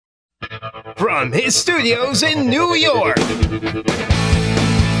from his studios in New York.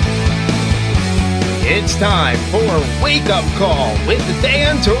 It's time for Wake Up Call with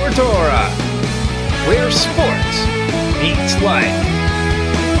Dan Tortora, where sports meets life.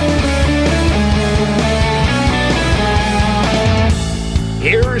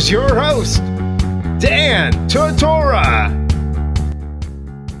 Here's your host, Dan Tortora.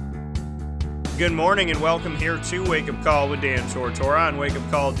 Good morning and welcome here to Wake Up Call with Dan Tortora on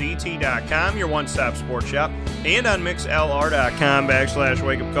wakeupcalldt.com, your one-stop sports shop, and on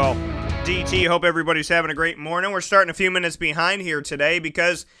mixlr.com/wakeupcalldt. Hope everybody's having a great morning. We're starting a few minutes behind here today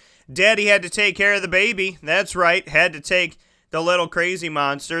because Daddy had to take care of the baby. That's right, had to take the little crazy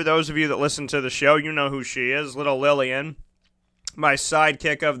monster. Those of you that listen to the show, you know who she is, little Lillian, my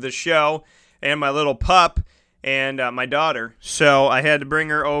sidekick of the show, and my little pup, and my daughter. So I had to bring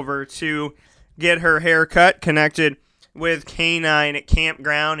her over to get her hair cut, connected with Canine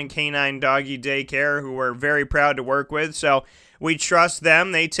Campground and Canine Doggy Daycare, who we're very proud to work with. So we trust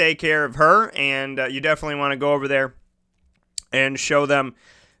them. They take care of her, and you definitely want to go over there and show them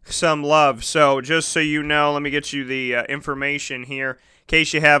some love. So just so you know, let me get you the information here. In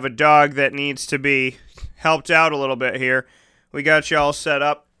case you have a dog that needs to be helped out a little bit here, we got you all set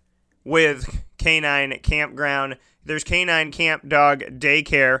up with Canine Campground. There's Canine Camp Dog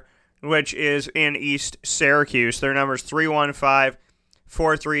Daycare, which is in East Syracuse. Their number is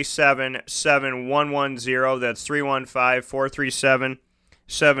 315-437-7110. That's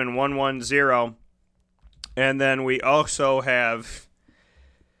 315-437-7110. And then we also have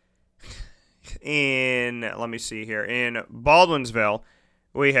in Baldwinsville,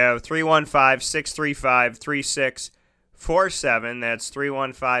 we have 315-635-3647. That's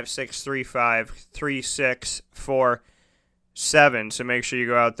 315-635-3647. So make sure you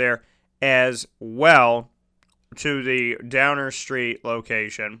go out there as well to the Downer Street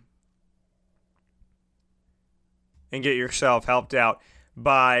location and get yourself helped out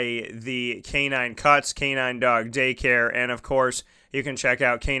by the Canine Cuts, Canine Dog Daycare, and of course, you can check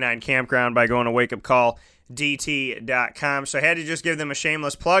out Canine Campground by going to wakeupcalldt.com. So I had to just give them a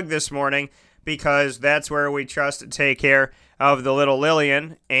shameless plug this morning because that's where we trust to take care of the little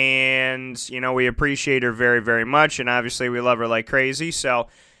Lillian, and, you know, we appreciate her very, very much, and obviously we love her like crazy, so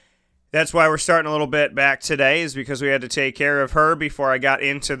that's why we're starting a little bit back today, is because we had to take care of her before I got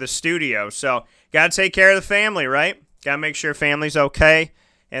into the studio. So, got to take care of the family, right? Got to make sure family's okay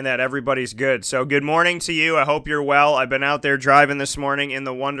and that everybody's good. So, good morning to you. I hope you're well. I've been out there driving this morning in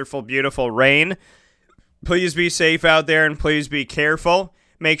the wonderful, beautiful rain. Please be safe out there and please be careful.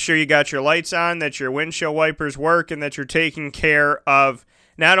 Make sure you got your lights on, that your windshield wipers work, and that you're taking care of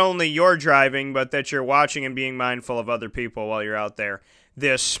not only your driving, but that you're watching and being mindful of other people while you're out there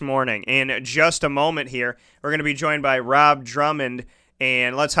this morning. In just a moment here, we're going to be joined by Rob Drummond,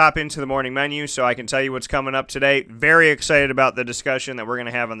 and let's hop into the morning menu so I can tell you what's coming up today. Very excited about the discussion that we're going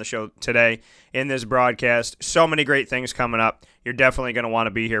to have on the show today in this broadcast. So many great things coming up. You're definitely going to want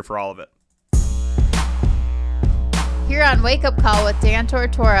to be here for all of it. Here on Wake Up Call with Dan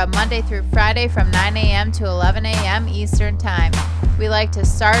Tortora, Monday through Friday from 9 a.m. to 11 a.m. Eastern Time. We like to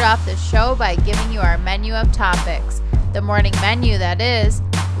start off the show by giving you our menu of topics. The morning menu, that is.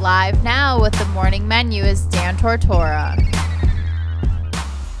 Live now with the morning menu is Dan Tortora.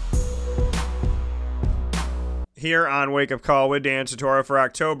 Here on Wake Up Call with Dan Tortora for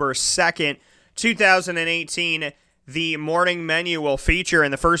October 2nd, 2018, the morning menu will feature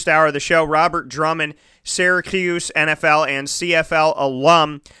in the first hour of the show Robert Drummond, Syracuse NFL and CFL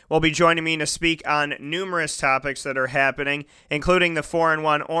alum, will be joining me to speak on numerous topics that are happening, including the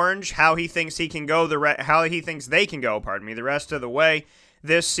 4-1 Orange, how he thinks they can go the rest of the way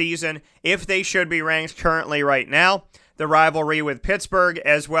this season, if they should be ranked currently right now, the rivalry with Pittsburgh,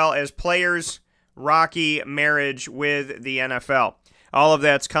 as well as players' rocky marriage with the NFL. All of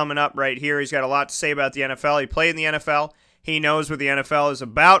that's coming up right here. He's got a lot to say about the NFL. He played in the NFL. He knows what the NFL is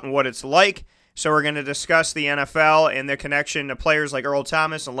about and what it's like. So we're going to discuss the NFL and the connection to players like Earl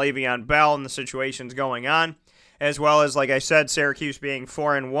Thomas and Le'Veon Bell and the situations going on, as well as, like I said, Syracuse being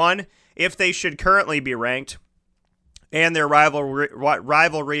 4-1, if they should currently be ranked, and their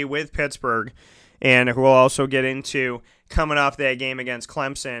rivalry with Pittsburgh. And we'll also get into coming off that game against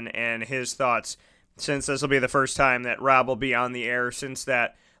Clemson and his thoughts, since this will be the first time that Rob will be on the air since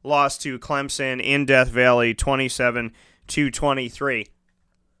that loss to Clemson in Death Valley, 27-23.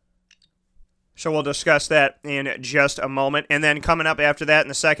 So we'll discuss that in just a moment. And then coming up after that in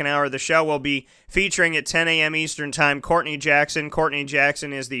the second hour of the show, we'll be featuring at 10 a.m. Eastern Time, Courtney Jackson. Courtney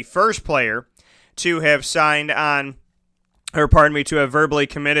Jackson is the first player to have to have verbally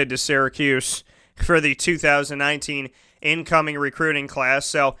committed to Syracuse for the 2019 incoming recruiting class.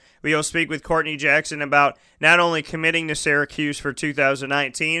 So we will speak with Courtney Jackson about not only committing to Syracuse for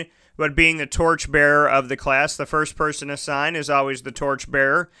 2019, but being the torchbearer of the class. The first person assigned is always the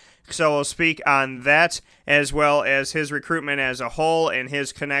torchbearer. So we'll speak on that, as well as his recruitment as a whole and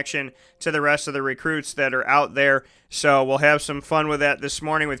his connection to the rest of the recruits that are out there. So we'll have some fun with that this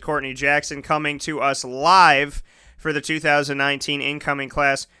morning with Courtney Jackson coming to us live for the 2019 incoming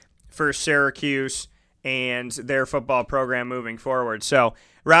class for Syracuse and their football program moving forward. So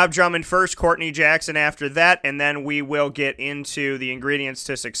Rob Drummond first, Courtney Jackson after that, and then we will get into the ingredients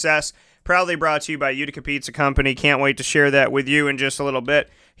to success. Proudly brought to you by Utica Pizza Company. Can't wait to share that with you in just a little bit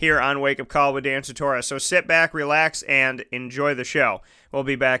here on Wake Up Call with Dan Tortora. So sit back, relax, and enjoy the show. We'll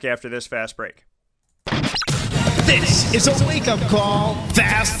be back after this fast break. This is a Wake Up Call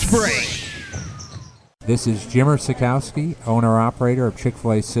Fast Break. This is Jimmer Sikowski, owner-operator of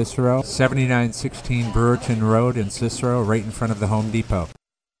Chick-fil-A Cicero, 7916 Brewerton Road in Cicero, right in front of the Home Depot.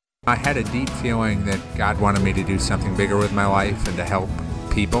 I had a deep feeling that God wanted me to do something bigger with my life and to help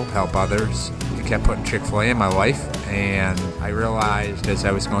people, help others. I kept putting Chick-fil-A in my life, and I realized as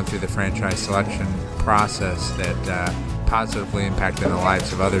I was going through the franchise selection process that positively impacting the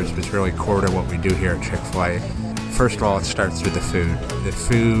lives of others was really core to what we do here at Chick-fil-A. First of all, it starts with the food. The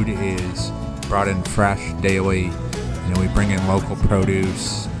food is brought in fresh daily. We bring in local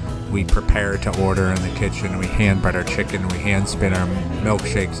produce. We prepare to order in the kitchen. We hand bread our chicken. We hand spin our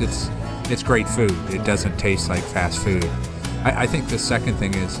milkshakes. It's great food. It doesn't taste like fast food. I think the second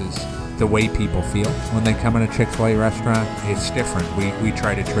thing is the way people feel when they come in a Chick-fil-A restaurant. It's different. We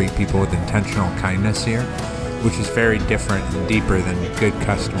try to treat people with intentional kindness here, which is very different and deeper than good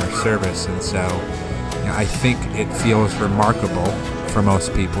customer service. And so I think it feels remarkable for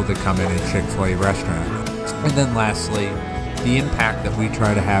most people to come in a Chick-fil-A restaurant. And then lastly, the impact that we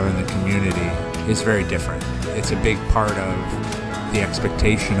try to have in the community is very different. It's a big part of the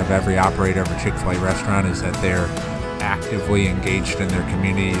expectation of every operator of a Chick-fil-A restaurant is that they're actively engaged in their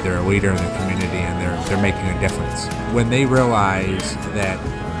community, they're a leader in the community, and they're making a difference. When they realize that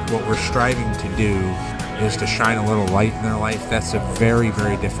what we're striving to do is to shine a little light in their life, that's a very,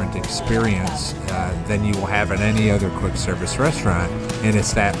 very different experience than you will have in any other quick service restaurant. And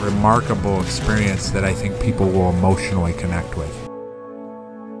it's that remarkable experience that I think people will emotionally connect with.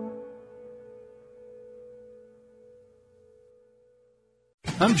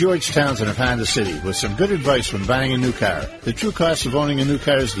 I'm George Townsend of Honda City with some good advice when buying a new car. The true cost of owning a new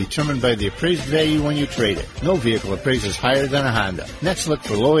car is determined by the appraised value when you trade it. No vehicle appraises higher than a Honda. Next, look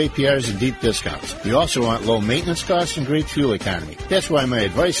for low APRs and deep discounts. You also want low maintenance costs and great fuel economy. That's why my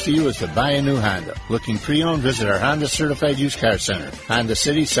advice to you is to buy a new Honda. Looking pre-owned, visit our Honda Certified Used Car Center. Honda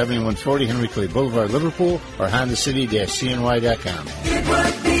City, 7140 Henry Clay Boulevard, Liverpool, or HondaCity-CNY.com. It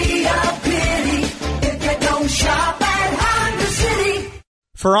would be a pity if you don't shop at Honda City.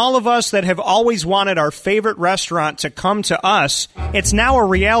 For all of us that have always wanted our favorite restaurant to come to us, it's now a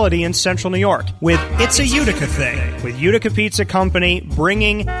reality in Central New York with It's a Utica Thing, with Utica Pizza Company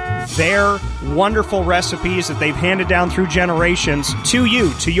bringing their wonderful recipes that they've handed down through generations to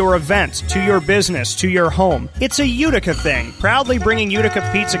you, to your event, to your business, to your home. It's a Utica Thing, proudly bringing Utica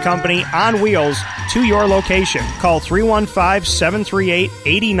Pizza Company on wheels to your location. Call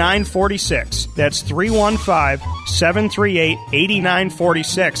 315-738-8946. That's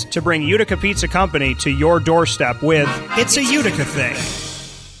 315-738-8946 to bring Utica Pizza Company to your doorstep with It's a Utica Thing.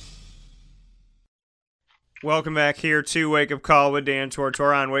 Welcome back here to Wake Up Call with Dan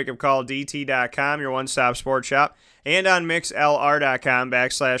Tortora on wakeupcalldt.com, your one-stop sports shop, and on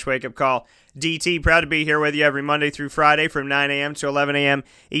mixlr.com/wakeupcalldt. Proud to be here with you every Monday through Friday from 9 a.m. to 11 a.m.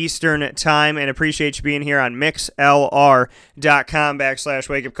 Eastern Time, and appreciate you being here on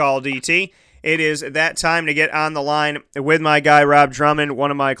mixlr.com/wakeupcalldt. It is that time to get on the line with my guy, Rob Drummond, one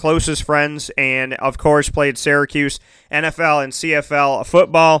of my closest friends, and, of course, played Syracuse NFL and CFL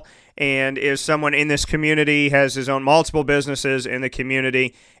football, and is someone in this community, has his own multiple businesses in the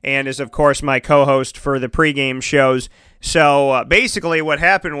community, and is, of course, my co-host for the pregame shows. So, basically, what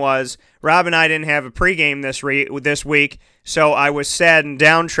happened was Rob and I didn't have a pregame this week, so I was sad and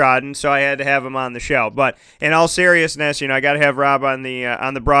downtrodden, so I had to have him on the show. But in all seriousness, I got to have Rob on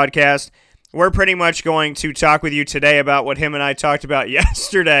the broadcast. We're pretty much going to talk with you today about what him and I talked about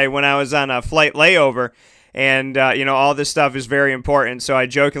yesterday when I was on a flight layover. And, all this stuff is very important. So I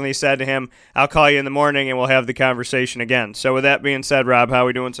jokingly said to him, I'll call you in the morning and we'll have the conversation again. So with that being said, Rob, how are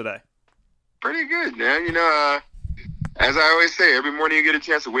we doing today? Pretty good, man. As I always say, every morning you get a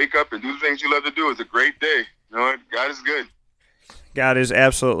chance to wake up and do the things you love to do is a great day. God is good. God is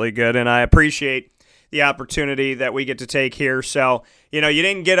absolutely good. And I appreciate the opportunity that we get to take here. So, you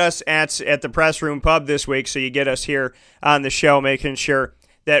didn't get us at the Press Room Pub this week, so you get us here on the show, making sure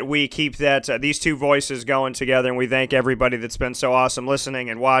that we keep these two voices going together, and we thank everybody that's been so awesome listening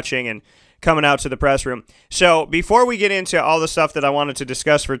and watching and coming out to the press room. So before we get into all the stuff that I wanted to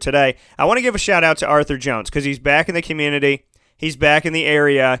discuss for today, I want to give a shout-out to Arthur Jones because he's back in the community, he's back in the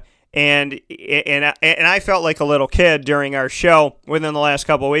area, and I felt like a little kid during our show within the last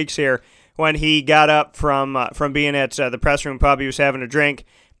couple of weeks here when he got up from being at the Press Room Pub. He was having a drink,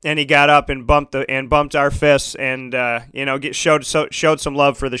 and he got up and bumped our fists and showed some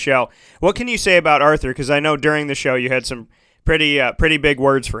love for the show. What can you say about Arthur? Because I know during the show you had some pretty big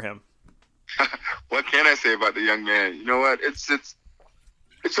words for him. What can I say about the young man? You know what?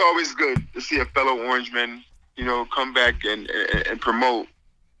 It's always good to see a fellow Orangeman, come back and promote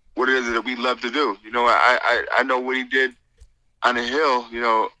what it is that we love to do. I know what he did on the hill,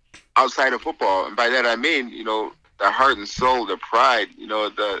 outside of football, and by that I mean, the heart and soul, the pride,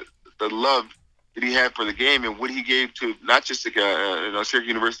 the love that he had for the game and what he gave to not just the Syracuse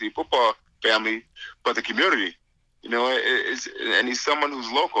University football family, but the community. And he's someone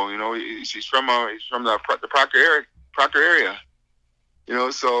who's local. He's from the Proctor area.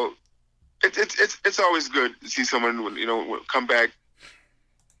 So it's always good to see someone come back.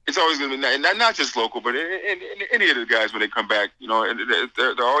 It's always going to be not just local, but any of the guys when they come back. And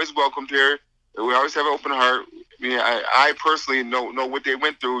they're always welcomed here. We always have an open heart. I mean, I personally know what they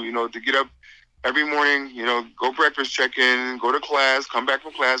went through. To get up every morning, go breakfast, check in, go to class, come back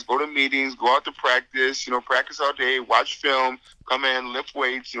from class, go to meetings, go out to practice, practice all day, watch film, come in, lift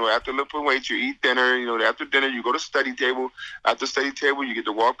weights. After lifting weights, you eat dinner. After dinner, you go to study table. After study table, you get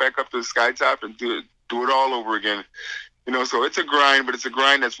to walk back up to the sky top and do it all over again. So it's a grind, but it's a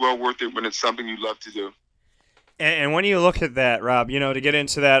grind that's well worth it when it's something you love to do. And when you look at that, Rob, to get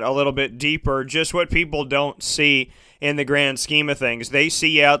into that a little bit deeper, just what people don't see in the grand scheme of things. They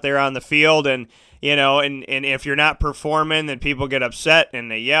see you out there on the field, and and if you're not performing, then people get upset and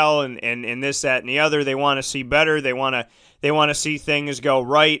they yell and this, that, and the other. They want to see better. They want to see things go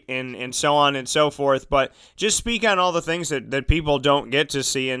right and so on and so forth. But just speak on all the things that people don't get to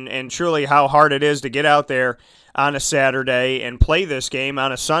see and truly how hard it is to get out there on a Saturday and play this game,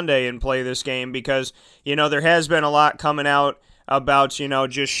 on a Sunday and play this game, because, there has been a lot coming out about,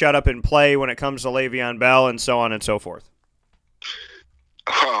 just shut up and play when it comes to Le'Veon Bell and so on and so forth.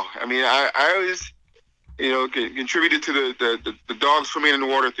 Oh, I mean, I always, contributed to the dog swimming in the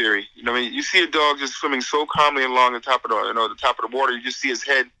water theory. You see a dog just swimming so calmly along the top of the top of the water, you just see his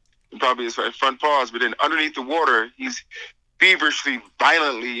head and probably his front paws, but then underneath the water, he's feverishly,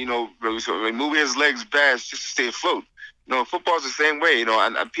 violently, moving his legs fast just to stay afloat. Football's the same way,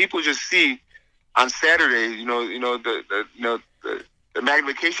 and people just see on Saturday, the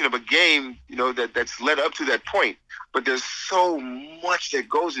magnification of a game, that's led up to that point. But there's so much that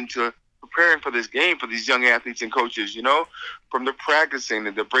goes into preparing for this game for these young athletes and coaches, from the practicing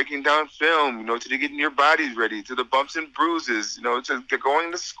to the breaking down film, to the getting your bodies ready, to the bumps and bruises, to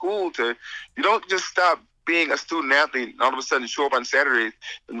going to school, you don't just stop being a student athlete and all of a sudden show up on Saturday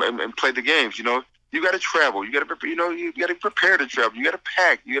and play the games. You got to travel. You got to, you got to prepare to travel. You got to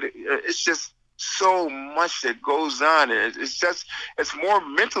pack. It's just so much that goes on. It's more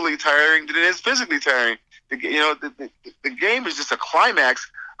mentally tiring than it is physically tiring. The game is just a climax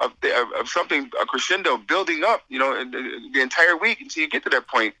of something, a crescendo building up, the entire week until you get to that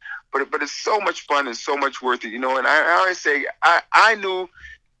point. But it's so much fun and so much worth it, And I always say I knew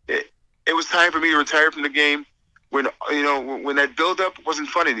it was time for me to retire from the game when that build-up wasn't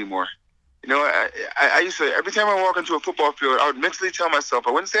fun anymore. I used to, every time I walk into a football field, I would mentally tell myself,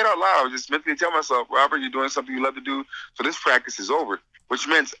 I wouldn't say it out loud, I would just mentally tell myself, Robert, you're doing something you love to do, so this practice is over, which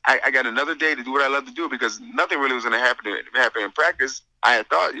meant I got another day to do what I love to do because nothing really was going to happen in practice, I had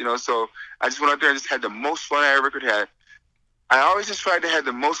thought, so I just went out there and just had the most fun I ever could have. I always just tried to have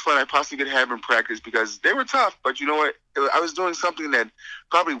the most fun I possibly could have in practice because they were tough, but you know what? I was doing something that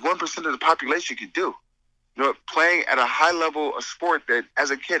probably 1% of the population could do. Playing at a high level of sport that as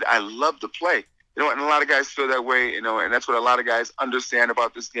a kid I loved to play. And a lot of guys feel that way, and that's what a lot of guys understand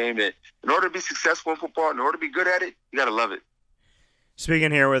about this game, that in order to be successful in football, in order to be good at it, you got to love it.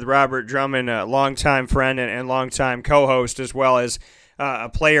 Speaking here with Robert Drummond, a longtime friend and longtime co-host, as well as a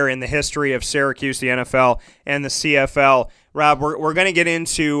player in the history of Syracuse, the NFL, and the CFL. Rob, we're going to get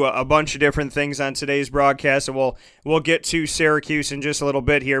into a bunch of different things on today's broadcast, and we'll get to Syracuse in just a little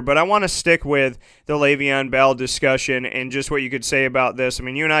bit here. But I want to stick with the Le'Veon Bell discussion and just what you could say about this. I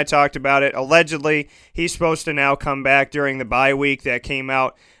mean, you and I talked about it. Allegedly, he's supposed to now come back during the bye week that came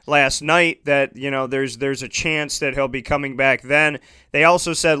out last night, that, you know, there's a chance that he'll be coming back then. They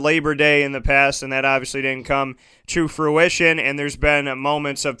also said Labor Day in the past, and that obviously didn't come to fruition, and there's been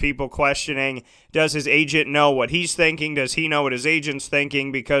moments of people questioning, does his agent know what he's thinking? Does he know what his agent's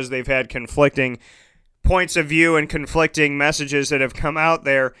thinking? Because they've had conflicting points of view and conflicting messages that have come out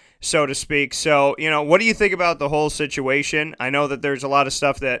there, so to speak. So, you know, what do you think about the whole situation? I know that there's a lot of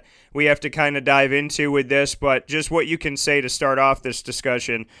stuff that we have to kind of dive into with this, but just what you can say to start off this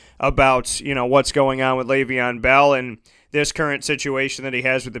discussion about, you know, what's going on with Le'Veon Bell and this current situation that he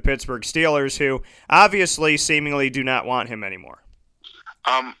has with the Pittsburgh Steelers, who obviously seemingly do not want him anymore.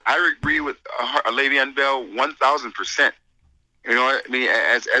 I agree with Le'Veon Bell 1,000%. You know, I mean,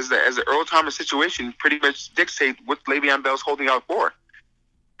 as the Earl Thomas situation pretty much dictates what Le'Veon Bell's holding out for.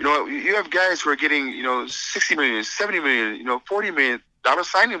 You know, you have guys who are getting, you know, $60 million, $70 million, you know, $40 million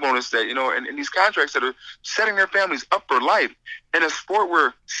signing bonus that, you know, and these contracts that are setting their families up for life in a sport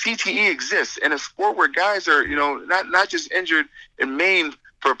where CTE exists, in a sport where guys are, you know, not just injured and maimed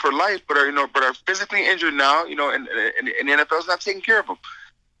for life, but are physically injured now, you know, and the NFL's not taking care of them.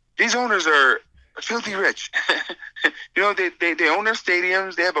 These owners are filthy rich. You know, they own their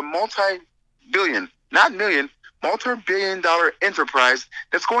stadiums. They have a multi-billion, not million, multi-billion-dollar enterprise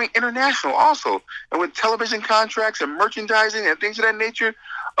that's going international also. And with television contracts and merchandising and things of that nature,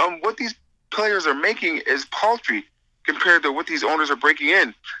 what these players are making is paltry compared to what these owners are breaking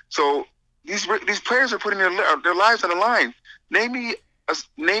in. So these players are putting their lives on the line. Name me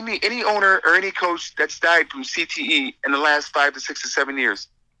any owner or any coach that's died from CTE in the last 5 to 6 to 7 years.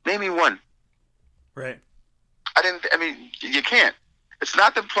 Name me one. Right. I mean, you can't. It's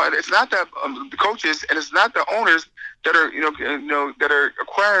not the coaches, and it's not the owners that are that are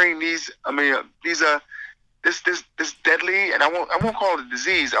acquiring these. I mean, this deadly, and I won't call it a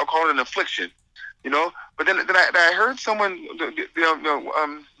disease. I'll call it an affliction. You know. But then I heard someone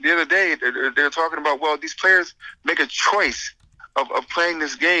the other day they're talking about, well, these players make a choice of playing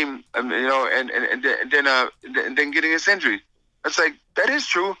this game, and then getting this injury. It's like, that is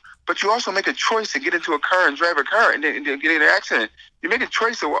true. But you also make a choice to get into a car and drive a car and then get in an accident. You make a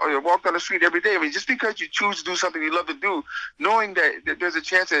choice to walk down the street every day. I mean, just because you choose to do something you love to do, knowing that there's a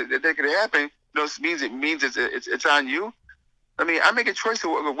chance that could happen, you know, means it's on you. I mean, I make a choice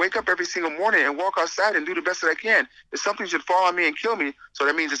to wake up every single morning and walk outside and do the best that I can. If something should fall on me and kill me, so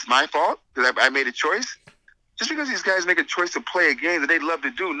that means it's my fault because I made a choice. Just because these guys make a choice to play a game that they love to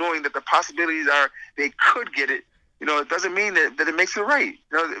do, knowing that the possibilities are they could get it, you know, it doesn't mean that it makes it right.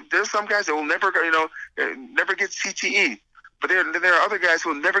 You know, there's some guys that will never get CTE, but there are other guys who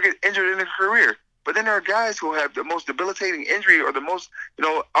will never get injured in their career. But then there are guys who have the most debilitating injury or the most, you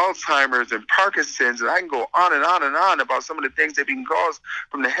know, Alzheimer's and Parkinson's, and I can go on and on and on about some of the things that can cause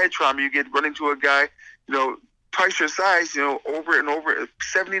from the head trauma you get running to a guy, you know, twice your size, you know, over and over,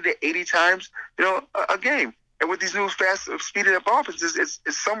 70 to 80 times, you know, a game. And with these new fast speeded up offenses, it's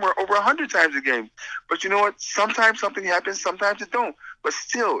somewhere over 100 times a game. But you know what? Sometimes something happens, sometimes it don't. But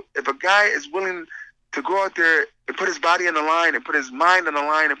still, if a guy is willing to go out there and put his body on the line and put his mind on the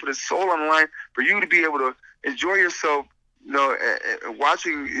line and put his soul on the line for you to be able to enjoy yourself, you know,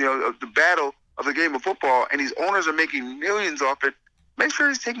 watching, you know, the battle of the game of football, and these owners are making millions off it, make sure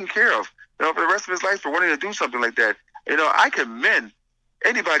he's taken care of, you know, for the rest of his life for wanting to do something like that. You know, I commend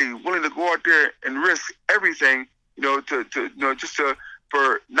anybody willing to go out there and risk everything, you know,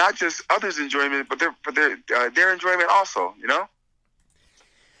 for not just others' enjoyment, but for their enjoyment also, you know.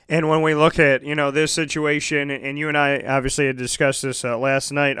 And when we look at, you know, this situation, and you and I obviously had discussed this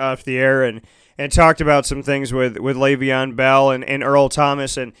last night off the air, and talked about some things with Le'Veon Bell and Earl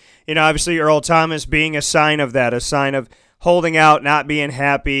Thomas, and, you know, obviously Earl Thomas being a sign of that, a sign of holding out, not being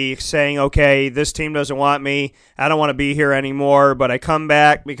happy, saying, okay, this team doesn't want me, I don't want to be here anymore, but I come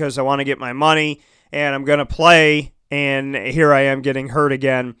back because I want to get my money, and I'm going to play, and here I am getting hurt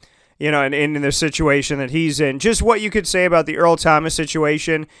again, you know, and in the situation that he's in. Just what you could say about the Earl Thomas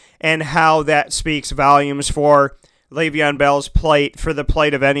situation and how that speaks volumes for Le'Veon Bell's plight, for the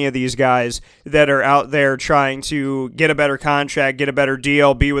plight of any of these guys that are out there trying to get a better contract, get a better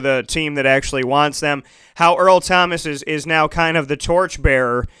deal, be with a team that actually wants them. How Earl Thomas is now kind of the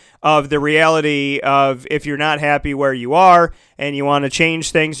torchbearer of the reality of, if you're not happy where you are and you want to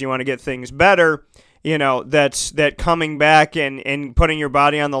change things, you want to get things better, you know, that coming back and putting your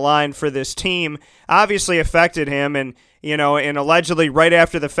body on the line for this team obviously affected him. And, you know, and allegedly right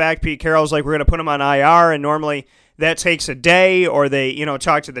after the fact, Pete Carroll's like, we're going to put him on IR, and normally that takes a day or they,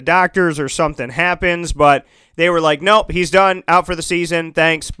 talk to the doctors or something happens. But they were like, nope, he's done, out for the season.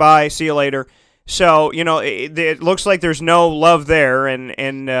 Thanks, bye, see you later. So, it looks like there's no love there, and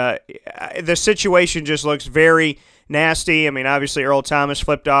the situation just looks very nasty. I mean, obviously Earl Thomas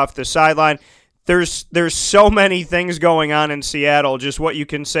flipped off the sideline. There's so many things going on in Seattle, just what you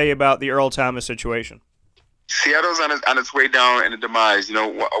can say about the Earl Thomas situation. Seattle's on its way down and a demise.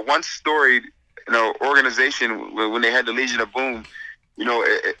 A once storied, organization when they had the Legion of Boom.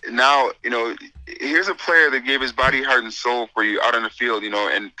 Now, here's a player that gave his body, heart, and soul for you out on the field,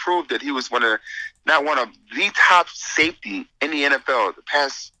 and proved that he was one of the top safety in the NFL the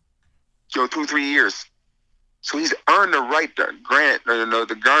past, 2-3 years. So he's earned the right to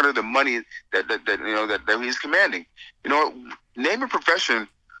garner the money that he's commanding. Name a profession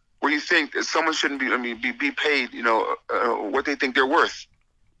where you think that someone shouldn't be paid, what they think they're worth.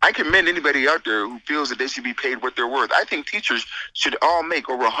 I commend anybody out there who feels that they should be paid what they're worth. I think teachers should all make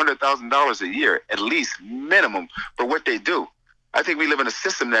over $100,000 a year, at least minimum, for what they do. I think we live in a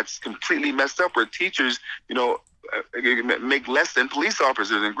system that's completely messed up where teachers, make less than police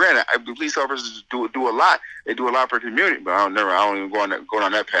officers. And granted, police officers do a lot. They do a lot for the community, but I don't even go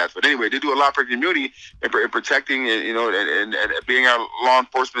on that path. But anyway, they do a lot for the community and protecting, and being our law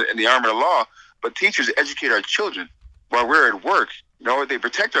enforcement and the arm of the law. But teachers educate our children while we're at work. They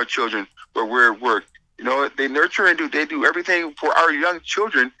protect our children while we're at work. They nurture and they do everything for our young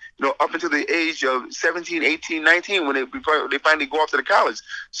children, up until the age of 17, 18, 19, when they finally go off to the college.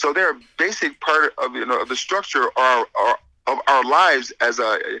 So they're a basic part of, of the structure of our lives as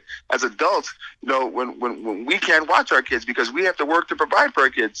adults, when we can't watch our kids because we have to work to provide for our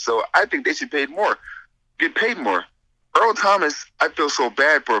kids. So I think they should get paid more. Earl Thomas, I feel so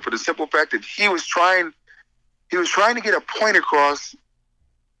bad for the simple fact that he was trying to get a point across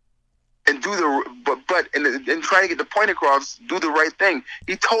and do and trying to get the point across, do the right thing.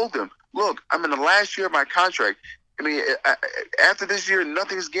 He told them, look, I'm in the last year of my contract. I mean, after this year,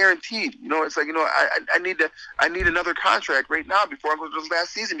 nothing's guaranteed. It's like, I need another contract right now before I go to this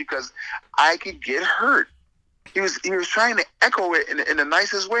last season because I could get hurt. He was trying to echo it in the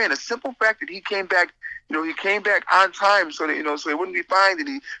nicest way, and the simple fact that he came back, he came back on time so that, so he wouldn't be fined, and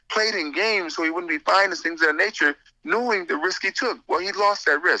he played in games so he wouldn't be fined and things of that nature, knowing the risk he took. Well, he lost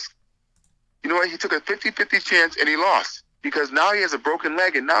that risk. You know what? He took a 50-50 chance and he lost because now he has a broken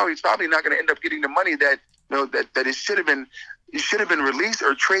leg, and now he's probably not going to end up getting the money that that it should have been. He should have been released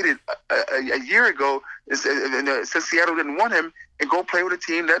or traded a year ago, since Seattle didn't want him, and go play with a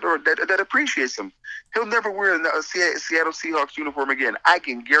team that appreciates him. He'll never wear a Seattle Seahawks uniform again. I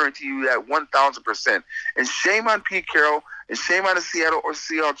can guarantee you that 1,000%. And shame on Pete Carroll, and shame on the Seattle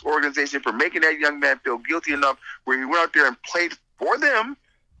Seahawks organization for making that young man feel guilty enough where he went out there and played for them.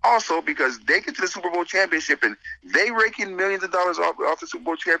 Also, because they get to the Super Bowl championship and they rake in millions of dollars off the Super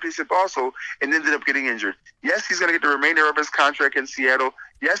Bowl championship also, and ended up getting injured. Yes, he's going to get the remainder of his contract in Seattle.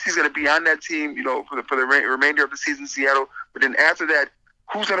 Yes, he's going to be on that team, for the remainder of the season in Seattle. But then after that,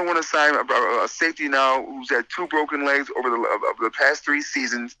 who's going to want to sign a safety now who's had 2 broken legs over the past 3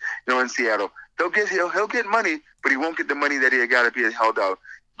 seasons, in Seattle? He'll get money, but he won't get the money that he got to be held out.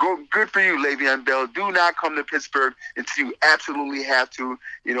 Good for you, Le'Veon Bell. Do not come to Pittsburgh until you absolutely have to,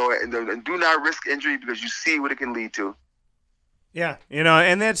 and do not risk injury because you see what it can lead to. Yeah,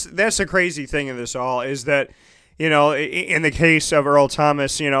 and that's the crazy thing of this all is that, in the case of Earl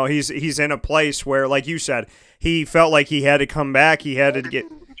Thomas, he's in a place where, like you said, he felt like he had to come back. He had to get.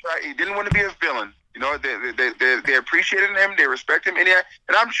 He didn't want to be a villain. They appreciated him. They respect him, and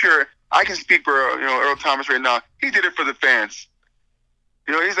I'm sure I can speak for Earl Thomas right now. He did it for the fans.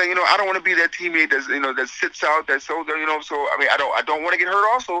 He's like, I don't want to be that teammate that's, that sits out, that's so, so, I mean, I don't want to get hurt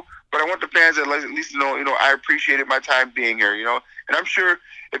also, but I want the fans at least I appreciated my time being here, and I'm sure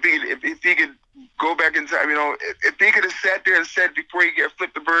if he could go back in time, if he could have sat there and said before he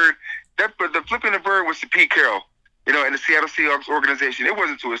flipped the bird, the flipping the bird was to Pete Carroll, in the Seattle Seahawks organization. It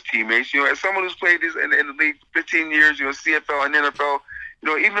wasn't to his teammates, as someone who's played this in the league 15 years, CFL and NFL,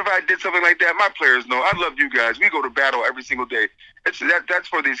 even if I did something like that, my players know I love you guys. We go to battle every single day. That's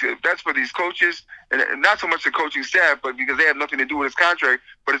for these coaches, and not so much the coaching staff, but because they have nothing to do with his contract.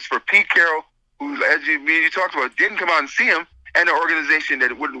 But it's for Pete Carroll, who, as you talked about, didn't come out and see him, and the organization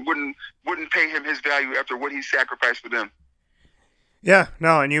that wouldn't pay him his value after what he sacrificed for them. Yeah,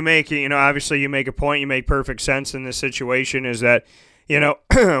 no, and you make obviously you make a point. You make perfect sense in this situation. Is that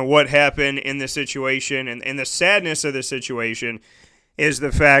what happened in this situation, and the sadness of the situation is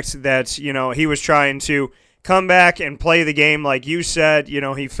the fact that, he was trying to come back and play the game like you said.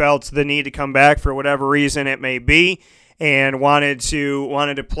 He felt the need to come back for whatever reason it may be. and wanted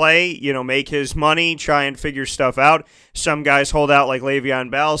to play, make his money, try and figure stuff out. Some guys hold out like Le'Veon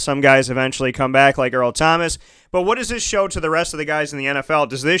Bell. Some guys eventually come back like Earl Thomas. But what does this show to the rest of the guys in the NFL?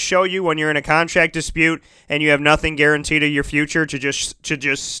 Does this show you when you're in a contract dispute and you have nothing guaranteed of your future to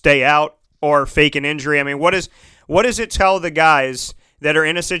just stay out or fake an injury? I mean, what does it tell the guys that are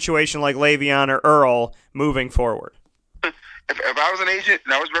in a situation like Le'Veon or Earl moving forward? If I was an agent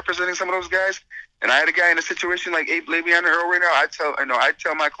and I was representing some of those guys, and I had a guy in a situation like Le'Veon and Earl right now, I'd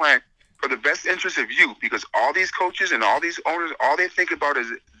tell my client, for the best interest of you, because all these coaches and all these owners, all they think about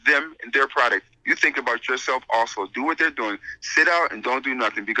is them and their product. You think about yourself also. Do what they're doing. Sit out and don't do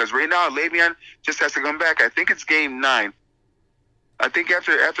nothing. Because right now, Le'Veon just has to come back. I think it's game 9. I think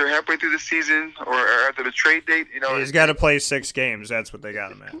after halfway through the season or after the trade date, he's got to play 6 games. That's what they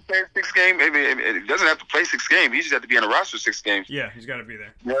got him at. He plays 6 games. Maybe it doesn't have to play 6 games. He just has to be on the roster 6 games. Yeah, he's got to be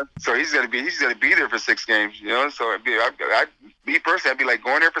there. Yeah. So he's got to be there for 6 games. So me personally, I'd be like,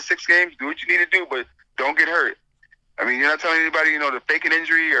 go in there for 6 games, do what you need to do, but don't get hurt. I mean, you're not telling anybody, to fake an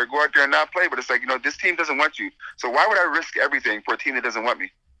injury or go out there and not play, but it's like, this team doesn't want you. So why would I risk everything for a team that doesn't want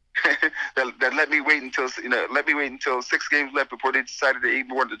me? that let me wait until 6 games left before they decided they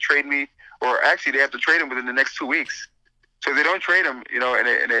even wanted to trade me, or actually they have to trade him within the next 2 weeks. So they don't trade him, they don't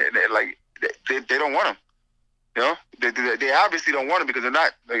want him. They obviously don't want him because they're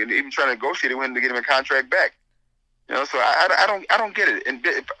not even trying to negotiate with him to get him a contract back. So I don't get it. And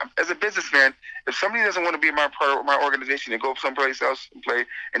as a businessman, if somebody doesn't want to be in my organization and go someplace else and play,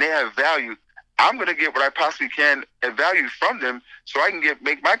 and they have value, I'm going to get what I possibly can and value from them, so I can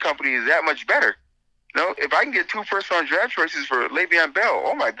make my company that much better. If I can get 2 first-round draft choices for Le'Veon Bell,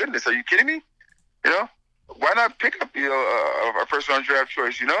 oh my goodness, are you kidding me? Why not pick up a first-round draft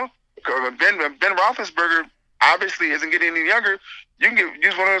choice? Ben Roethlisberger obviously isn't getting any younger. You can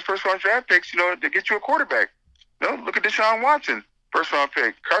use one of those first-round draft picks, to get you a quarterback. Look at Deshaun Watson, first-round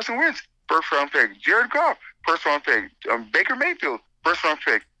pick. Carson Wentz, first-round pick. Jared Goff, first-round pick. Baker Mayfield, first-round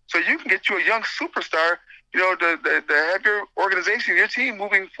pick. So you can get you a young superstar, to have your organization, your team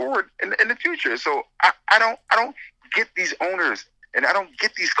moving forward in the future. So I don't get these owners and I don't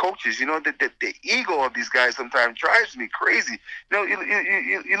get these coaches. The ego of these guys sometimes drives me crazy.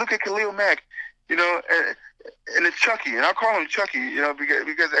 You look at Khalil Mack, and it's Chucky, and I'll call him Chucky,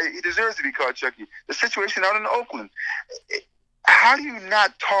 because he deserves to be called Chucky. The situation out in Oakland. How do you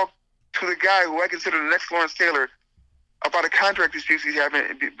not talk to the guy who I consider the next Lawrence Taylor about a contract dispute he's having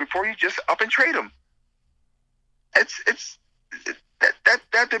before you just up and trade him? That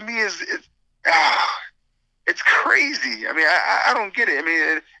to me is it's crazy. I mean, I don't get it. I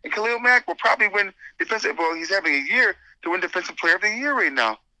mean, and Khalil Mack will probably win defensive. Well, he's having a year to win Defensive Player of the Year right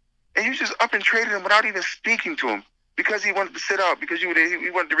now, and you just up and traded him without even speaking to him because he wanted to sit out because he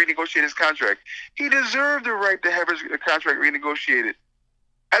wanted to renegotiate his contract. He deserved the right to have his contract renegotiated.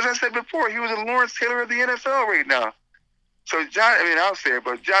 As I said before, he was a Lawrence Taylor of the NFL right now. So I'll say it,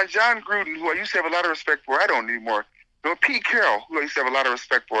 but John Gruden, who I used to have a lot of respect for, I don't anymore. Pete Carroll, who I used to have a lot of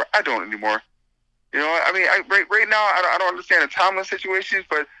respect for, I don't anymore. Right now, I don't understand the Tomlin situation,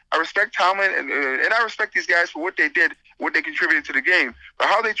 but I respect Tomlin, and I respect these guys for what they did, what they contributed to the game. But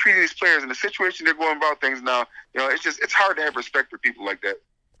how they treat these players and the situation they're going about things now, it's hard to have respect for people like that.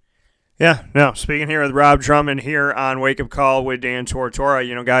 Yeah, no, speaking here with Rob Drummond here on Wake Up Call with Dan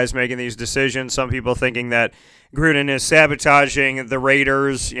Tortora, guys making these decisions, some people thinking that Gruden is sabotaging the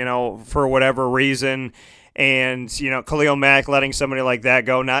Raiders, for whatever reason, and, Khalil Mack letting somebody like that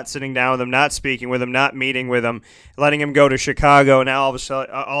go, not sitting down with him, not speaking with him, not meeting with him, letting him go to Chicago. Now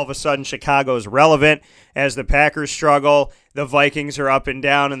all of a sudden Chicago is relevant as the Packers struggle, the Vikings are up and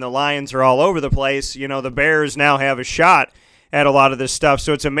down, and the Lions are all over the place. The Bears now have a shot at a lot of this stuff.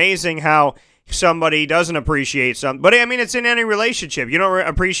 So it's amazing how somebody doesn't appreciate something. But, I mean, it's in any relationship. You don't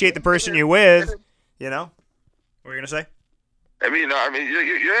appreciate the person you're with, What were you going to say?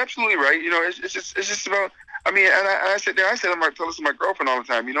 You're absolutely right. It's just about, and I tell this to my girlfriend all the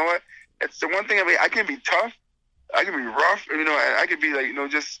time, you know what? It's the one thing, I can be tough, I can be rough, I can be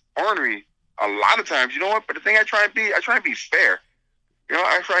just ornery a lot of times, you know what? But the thing I try and be fair.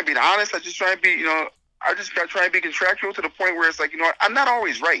 I try and be honest. I just try and be, I just try and be contractual to the point where it's like, I'm not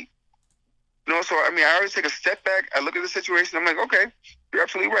always right. So, I always take a step back. I look at the situation. I'm like, okay, you're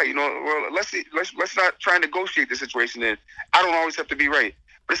absolutely right. Well, let's not try and negotiate the situation then. I don't always have to be right.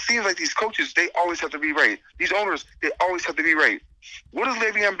 But it seems like these coaches, they always have to be right. These owners, they always have to be right. What is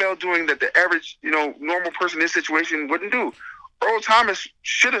Le'Veon Bell doing that the average, normal person in this situation wouldn't do? Earl Thomas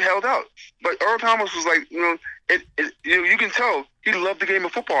should have held out. But Earl Thomas was like, you can tell he loved the game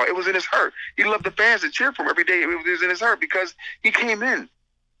of football. It was in his heart. He loved the fans that cheered for him every day. It was in his heart because he came in.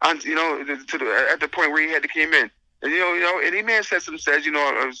 At the point where he had to came in. And and he may have said some things.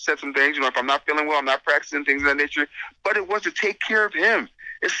 If I'm not feeling well, I'm not practicing, things of that nature. But it was to take care of him.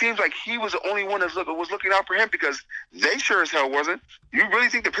 It seems like he was the only one that was looking out for him because they sure as hell wasn't. You really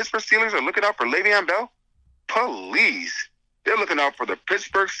think the Pittsburgh Steelers are looking out for Le'Veon Bell? Please, they're looking out for the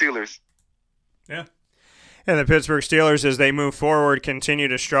Pittsburgh Steelers. Yeah. And the Pittsburgh Steelers, as they move forward, continue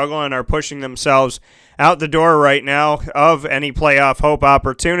to struggle and are pushing themselves out the door right now of any playoff hope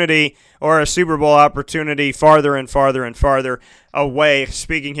opportunity or a Super Bowl opportunity farther and farther and farther away.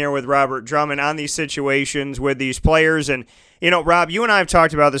 Speaking here with Robert Drummond on these situations with these players. And, Rob, you and I have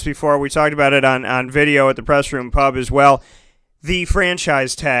talked about this before. We talked about it on video at the Press Room Pub as well. The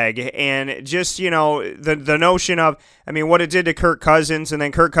franchise tag and just, the notion of, what it did to Kirk Cousins, and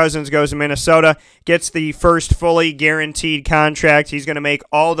then Kirk Cousins goes to Minnesota, gets the first fully guaranteed contract. He's going to make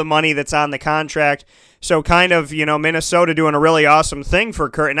all the money that's on the contract. So kind of, Minnesota doing a really awesome thing for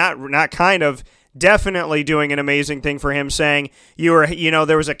Kirk, not kind of, definitely doing an amazing thing for him, saying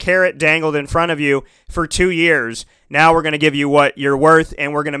there was a carrot dangled in front of you for 2 years. Now we're going to give you what you're worth,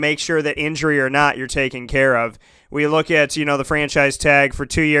 and we're going to make sure that injury or not, you're taken care of. We look at, the franchise tag for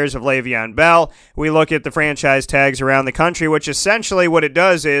 2 years of Le'Veon Bell. We look at the franchise tags around the country, which essentially what it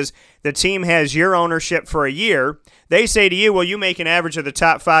does is the team has your ownership for a year. They say to you, well, you make an average of the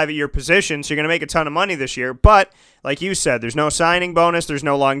top 5 at your position, so you're going to make a ton of money this year. But, like you said, there's no signing bonus, there's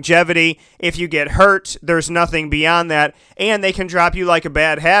no longevity. If you get hurt, there's nothing beyond that. And they can drop you like a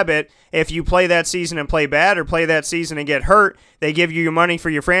bad habit. If you play that season and play bad or play that season and get hurt, they give you your money for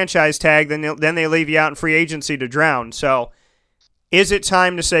your franchise tag, then they leave you out in free agency to drown. So is it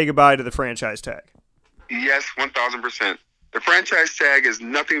time to say goodbye to the franchise tag? Yes, 1,000%. The franchise tag is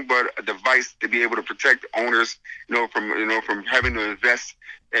nothing but a device to be able to protect owners, from having to invest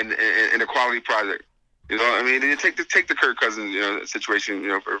in a quality project. You take the Kirk Cousins, situation.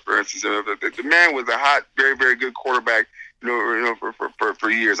 For instance, the man was a hot, very, very good quarterback. For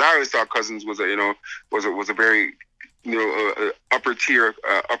years. I always thought Cousins was a very upper tier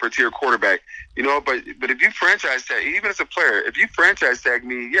quarterback. But if you franchise tag, even as a player, if you franchise tag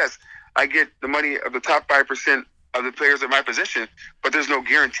me, yes, I get the money of the top 5% of the players at my position, but there's no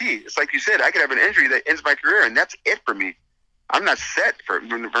guarantee. It's like you said, I could have an injury that ends my career, and that's it for me. I'm not set for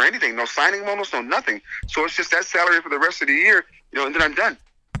anything. No signing bonus, no nothing. So it's just that salary for the rest of the year, and then I'm done.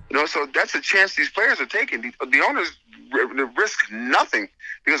 So that's a chance these players are taking. The owners risk nothing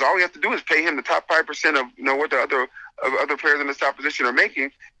because all we have to do is pay him the top 5% of what the other players in the top position are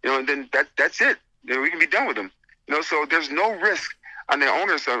making, and then that's it. We can be done with them. So there's no risk on the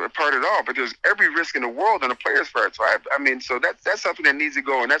owners' part at all, but there's every risk in the world on the players' part. So so that's something that needs to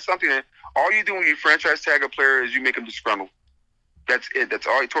go, and that's something that all you do when you franchise tag a player is you make them disgruntled. That's it. That's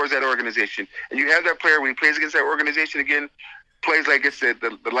all towards that organization, and you have that player when he plays against that organization again, plays like it's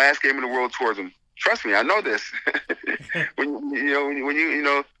the last game in the world towards him. Trust me, I know this. when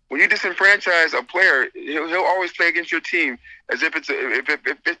you disenfranchise a player, he'll always play against your team as if it's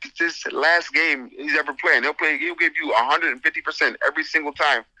his last game he's ever playing. He'll give you 150% every single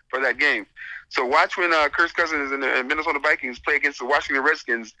time for that game. So watch when Kirk Cousins and the Minnesota Vikings play against the Washington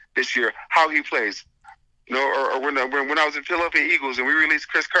Redskins this year, how he plays. Or when I was in Philadelphia Eagles and we released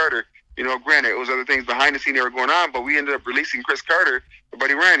Chris Carter. Granted, it was other things behind the scene that were going on, but we ended up releasing Chris Carter.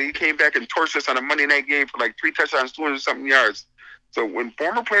 Buddy Ryan, he came back and torched us on a Monday night game for like 3 touchdowns, 200-something yards. So when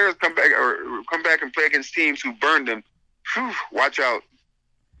former players come back and play against teams who burned them, watch out.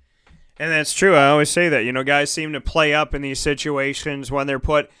 And that's true. I always say that. Guys seem to play up in these situations when they're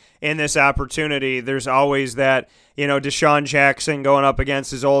put in this opportunity. There's always that, Deshaun Jackson going up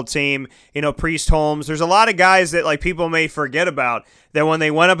against his old team, Priest Holmes. There's a lot of guys that people may forget about that when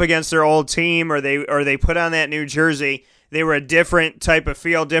they went up against their old team or they put on that new jersey, they were a different type of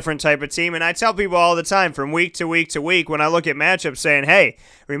field, different type of team. And I tell people all the time from week to week to week when I look at matchups saying, hey,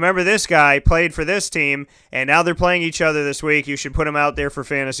 remember this guy played for this team and now they're playing each other this week. You should put him out there for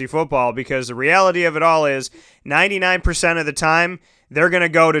fantasy football because the reality of it all is 99% of the time they're going to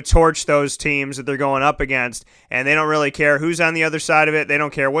go to torch those teams that they're going up against, and they don't really care who's on the other side of it. They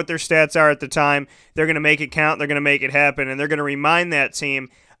don't care what their stats are at the time. They're going to make it count. They're going to make it happen, and they're going to remind that team,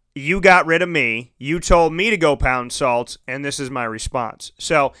 you got rid of me. You told me to go pound salt, and this is my response.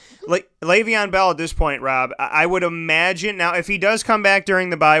 So Le'Veon Bell at this point, Rob, I would imagine, now if he does come back during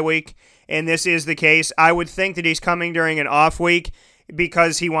the bye week, and this is the case, I would think that he's coming during an off week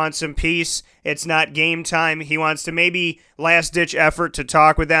because he wants some peace. It's not game time. He wants to maybe last-ditch effort to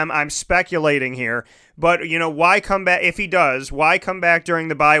talk with them. I'm speculating here. But, why come back? If he does, why come back during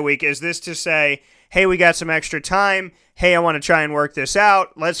the bye week? Is this to say, hey, we got some extra time. Hey, I want to try and work this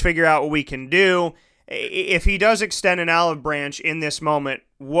out. Let's figure out what we can do. If he does extend an olive branch in this moment,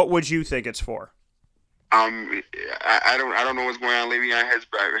 what would you think it's for? I don't know what's going on in Le'Veon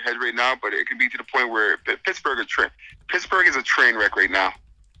head right now, but it could be to the point where Pittsburgh is a train wreck right now.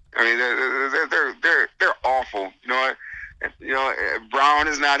 I mean, they're awful. Brown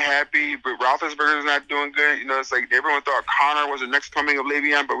is not happy, but Roethlisberger is not doing good. It's like everyone thought Connor was the next coming of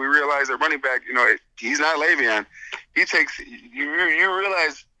Le'Veon, but we realized that running back, he's not Le'Veon. He takes you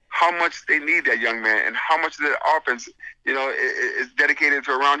realize how much they need that young man and how much of the offense, is dedicated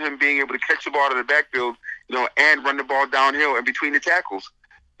to around him being able to catch the ball out of the backfield, and run the ball downhill and between the tackles.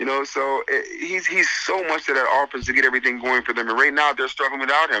 So he's so much to that offense to get everything going for them. And right now they're struggling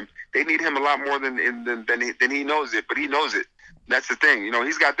without him. They need him a lot more than he knows it, but he knows it. That's the thing.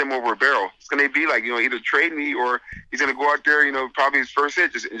 He's got them over a barrel. It's going to be like, either trade me or he's going to go out there, probably his first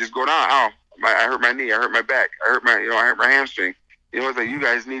hit just go down. Oh, I hurt my knee. I hurt my back. I hurt my hamstring. It's like, you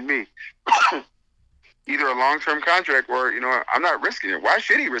guys need me. Either a long-term contract or, I'm not risking it. Why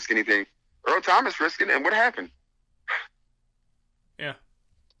should he risk anything? Earl Thomas risking it, and what happened? Yeah.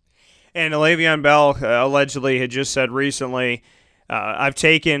 And Le'Veon Bell allegedly had just said recently, I've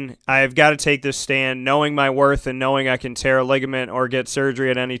got to take this stand, knowing my worth and knowing I can tear a ligament or get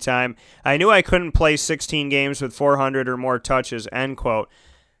surgery at any time. I knew I couldn't play 16 games with 400 or more touches, end quote.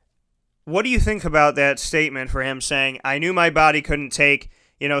 What do you think about that statement for him saying, I knew my body couldn't take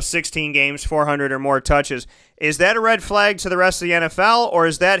 16 games, 400 or more touches? Is that a red flag to the rest of the NFL, or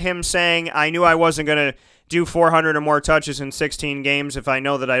is that him saying, I knew I wasn't going to do 400 or more touches in 16 games if I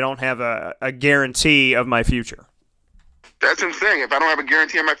know that I don't have a guarantee of my future? That's him saying, if I don't have a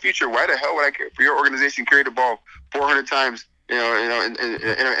guarantee of my future, why the hell would I, for your organization, carry the ball 400 times, in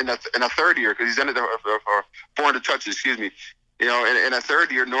a third year, because he's done it for 400 touches, excuse me, in a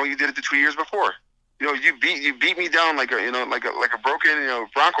third year, knowing you did it the 2 years before. You beat me down like a broken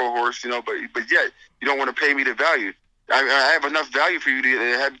Bronco horse, but yet you don't want to pay me the value. I have enough value for you to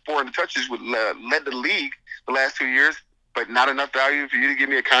have 400 touches, led the league the last 2 years, but not enough value for you to give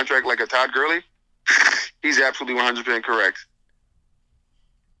me a contract like a Todd Gurley. He's absolutely 100% correct.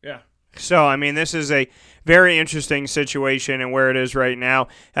 Yeah. So, this is a very interesting situation and where it is right now.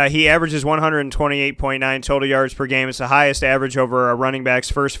 He averages 128.9 total yards per game. It's the highest average over a running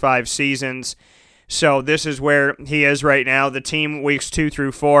back's first 5 seasons. So this is where he is right now. The team weeks 2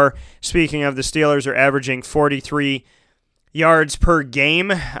 through 4, speaking of the Steelers, are averaging 43 yards per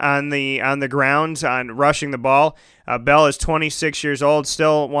game on the ground on rushing the ball. Bell is 26 years old,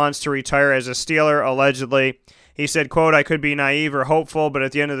 still wants to retire as a Steeler, allegedly. He said, quote, I could be naive or hopeful, but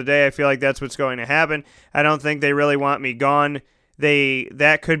at the end of the day, I feel like that's what's going to happen. I don't think they really want me gone.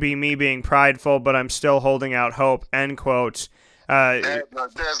 That could be me being prideful, but I'm still holding out hope, end quote.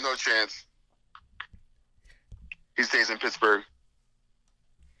 There's no chance he stays in Pittsburgh.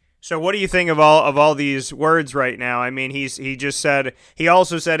 So what do you think of all these words right now? He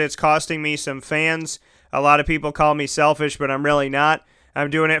also said it's costing me some fans. A lot of people call me selfish, but I'm really not. I'm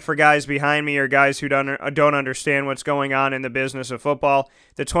doing it for guys behind me or guys who don't understand what's going on in the business of football.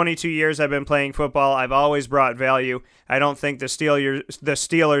 The 22 years I've been playing football, I've always brought value. I don't think the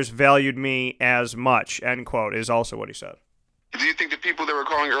Steelers valued me as much, end quote, is also what he said. Do you think the people that were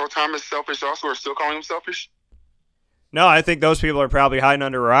calling Earl Thomas selfish also are still calling him selfish? No, I think those people are probably hiding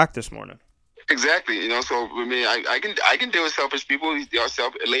under a rock this morning. Exactly. So I can deal with selfish people.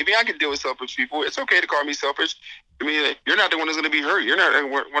 Le'Veon can deal with selfish people. It's okay to call me selfish. You're not the one that's going to be hurt. You're not the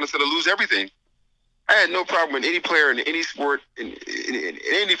one that's going to lose everything. I had no problem with any player in any sport, in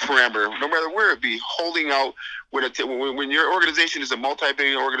any parameter, no matter where it be, holding out when your organization is a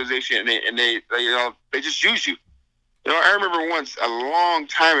multi-billion organization and they just use you. I remember once a long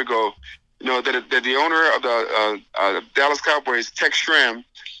time ago, that the owner of the Dallas Cowboys, Tex Schramm,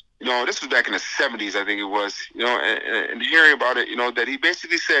 this was back in the 70s, I think it was, and hearing about it, that he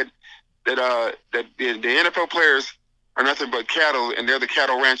basically said that the NFL players are nothing but cattle, and they're the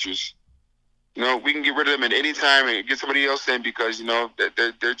cattle ranchers. We can get rid of them at any time and get somebody else in because,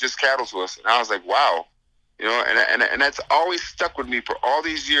 they're just cattle to us. And I was like, wow. And that's always stuck with me for all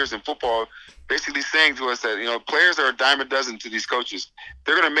these years in football, basically saying to us that, players are a dime a dozen to these coaches.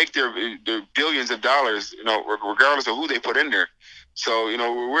 They're going to make their billions of dollars, regardless of who they put in there. So,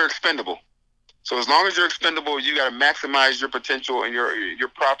 we're expendable. So as long as you're expendable, you got to maximize your potential and your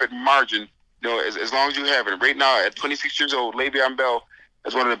profit margin, as long as you have it. Right now, at 26 years old, Le'Veon Bell,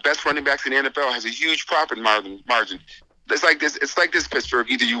 as one of the best running backs in the NFL, has a huge profit margin. It's like this,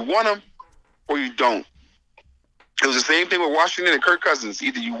 Pittsburgh. Either you want him or you don't. It was the same thing with Washington and Kirk Cousins.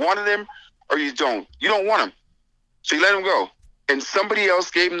 Either you wanted him or you don't. You don't want him. So you let him go. And somebody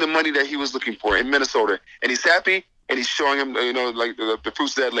else gave him the money that he was looking for in Minnesota. And he's happy, and he's showing him, like the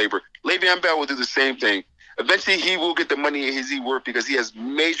fruits of that labor. Le'Veon Bell will do the same thing. eventually he will get the money he's worth because he has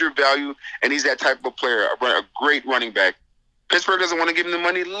major value and he's that type of player, a great running back. Pittsburgh doesn't want to give him the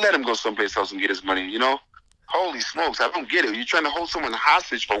money. Let him go someplace else and get his money, you know? Holy smokes, I don't get it. You're trying to hold someone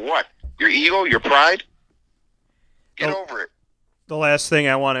hostage for what? Your ego? Your pride? Get over it. The last thing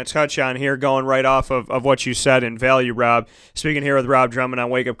I want to touch on here, going right off of what you said in value, Rob, speaking here with Rob Drummond on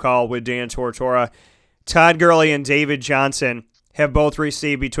Wake Up Call with Dan Tortora, Todd Gurley and David Johnson have both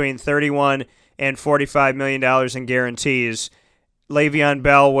received between $31 and $45 million in guarantees. Le'Veon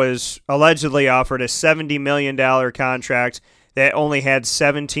Bell was allegedly offered a $70 million contract that only had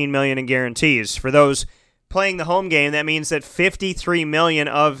 $17 million in guarantees. For those playing the home game, that means that $53 million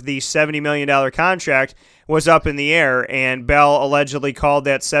of the $70 million contract was up in the air, and Bell allegedly called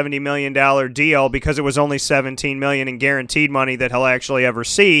that $70 million deal, because it was only $17 million in guaranteed money that he'll actually ever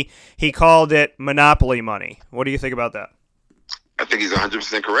see. He called it monopoly money. What do you think about that? I think he's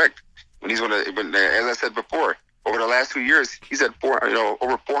 100% correct. As I said before, over the last 2 years, he's had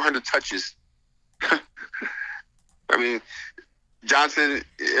over 400 touches. I mean, Johnson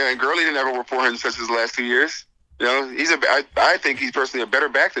and Gurley didn't have over 400 touches the last 2 years. You know, I think he's personally a better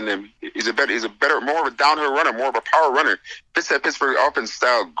back than them. He's a better, more of a downhill runner, more of a power runner. Fits that Pittsburgh offense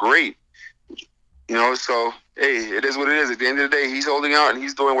style great. You know, so hey, it is what it is. At the end of the day, he's holding out and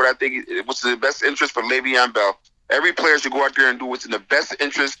he's doing what I think what's in the best interest for Le'Veon Bell. Every player should go out there and do what's in the best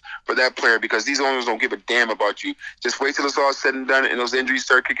interest for that player, because these owners don't give a damn about you. Just wait till it's all said and done and those injuries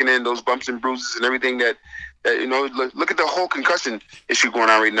start kicking in, those bumps and bruises and everything that you know, look at the whole concussion issue going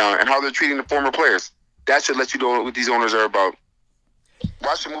on right now and how they're treating the former players. That should let you know what these owners are about.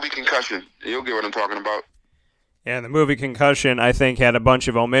 Watch the movie Concussion, and you'll get what I'm talking about. Yeah, the movie Concussion, I think, had a bunch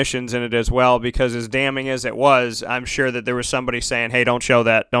of omissions in it as well, because as damning as it was, I'm sure that there was somebody saying, hey, don't show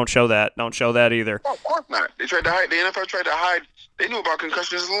that, don't show that, don't show that either. Oh, of course not. They tried to hide. The NFL tried to hide. They knew about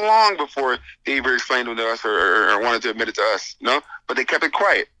concussions long before they ever explained them to us or wanted to admit it to us, you know? But they kept it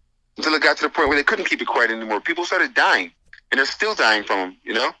quiet until it got to the point where they couldn't keep it quiet anymore. People started dying, and they're still dying from them,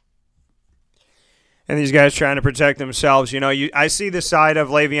 you know? And these guys trying to protect themselves. You know, I see the side of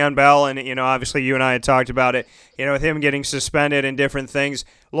Le'Veon Bell, and, you know, obviously you and I had talked about it, you know, with him getting suspended and different things,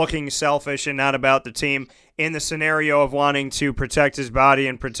 looking selfish and not about the team. In the scenario of wanting to protect his body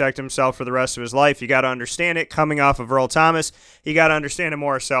and protect himself for the rest of his life, you got to understand it. Coming off of Earl Thomas, you got to understand it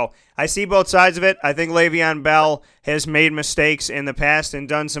more. So I see both sides of it. I think Le'Veon Bell has made mistakes in the past and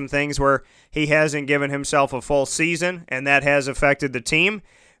done some things where he hasn't given himself a full season, and that has affected the team.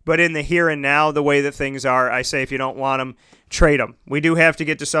 But in the here and now, the way that things are, I say if you don't want them, trade them. We do have to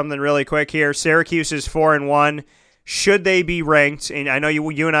get to something really quick here. Syracuse is 4-1. Should they be ranked? And I know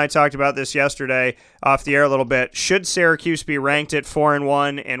you and I talked about this yesterday off the air a little bit. Should Syracuse be ranked at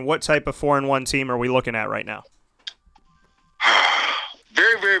 4-1? And what type of 4-1 team are we looking at right now?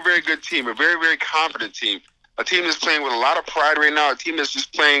 Very, very, very good team. A very, very confident team. A team that's playing with a lot of pride right now. A team that's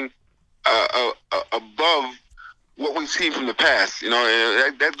just playing above what we've seen from the past. You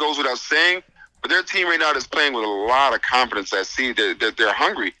know, that goes without saying. But their team right now is playing with a lot of confidence. I see that they're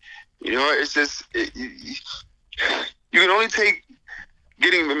hungry. You know, it's just you can only take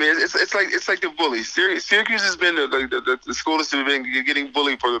getting. I mean, it's like the bully. Syracuse has been the school that's been getting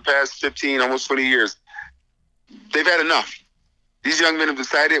bullied for the past 15, almost 20 years. They've had enough. These young men have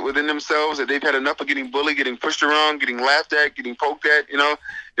decided within themselves that they've had enough of getting bullied, getting pushed around, getting laughed at, getting poked at. You know,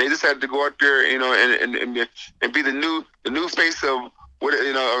 they decided to go out there, you know, and be the new face of what,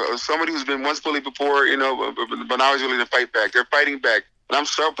 you know, somebody who's been once bullied before, you know, but now he's willing to fight back. They're fighting back, and I'm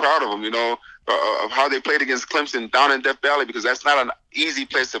so proud of them. You know, of how they played against Clemson down in Death Valley, because that's not an easy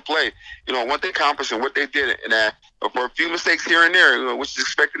place to play. You know, what they accomplished and what they did, and for a few mistakes here and there, you know, which is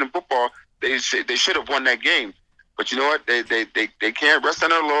expected in football, they should have won that game. But you know what? They can't rest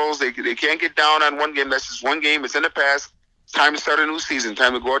on their laurels. They can't get down on one game. That's just one game. It's in the past. It's time to start a new season.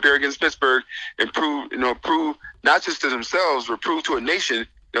 Time to go out there against Pittsburgh and prove not just to themselves, but prove to a nation,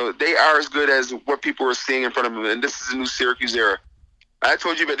 you know, they are as good as what people are seeing in front of them. And this is a new Syracuse era. I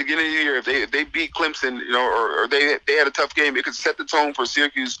told you at the beginning of the year, if they beat Clemson, you know, or they had a tough game, it could set the tone for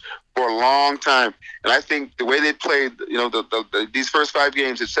Syracuse for a long time. And I think the way they played, you know, these first 5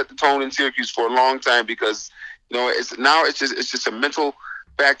 games, it set the tone in Syracuse for a long time, because you know, it's just a mental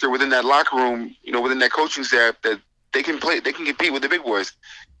factor within that locker room, you know, within that coaching staff, that they can compete with the big boys.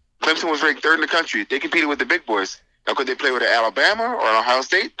 Clemson was ranked 3rd in the country. They competed with the big boys. Now, could they play with Alabama or Ohio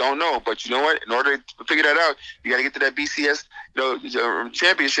State? Don't know. But you know what? In order to figure that out, you got to get to that BCS, you know,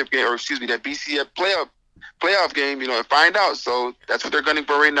 championship game, or excuse me, that BCS playoff game, you know, and find out. So that's what they're gunning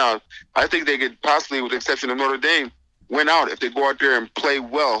for right now. I think they could possibly, with the exception of Notre Dame, win out if they go out there and play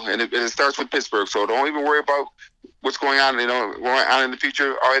well, and it starts with Pittsburgh. So don't even worry about what's going on, going on in the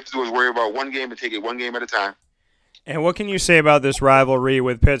future. All I have to do is worry about one game and take it one game at a time. And what can you say about this rivalry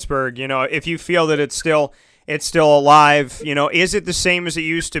with Pittsburgh? If you feel that it's still alive, is it the same as it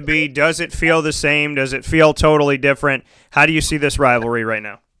used to be? Does it feel the same? Does it feel totally different? How do you see this rivalry right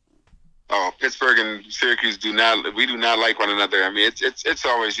now? Oh, Pittsburgh and Syracuse do not like one another. I mean, it's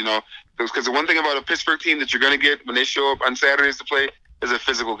always, because the one thing about a Pittsburgh team that you're going to get when they show up on Saturdays to play is a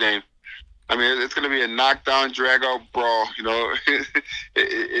physical game. I mean, it's going to be a knockdown, drag-out brawl. Penn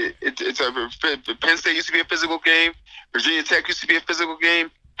State used to be a physical game. Virginia Tech used to be a physical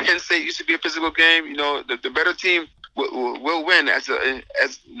game. Penn State used to be a physical game. The better team will win as it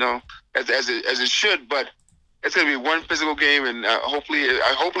should. But it's going to be one physical game, and hopefully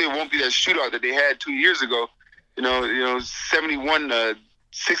it won't be that shootout that they had 2 years ago. 71-60,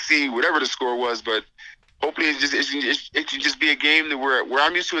 whatever the score was, but. Hopefully, it can just be a game that where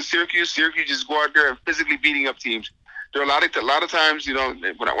I'm used to in Syracuse just go out there and physically beating up teams. There are a lot of times, when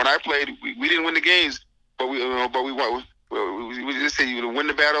I played, we didn't win the games, but we just say you win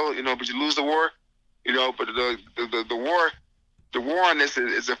the battle, but you lose the war, But the war on this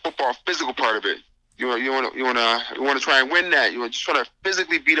is a football physical part of it. You want to try and win that. You just try to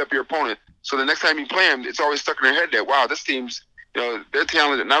physically beat up your opponent. So the next time you play them, it's always stuck in their head that wow, this team's. They're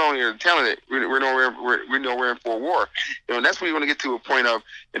talented. Not only are they talented, we know we're in for a war. And that's what you want to get to a point of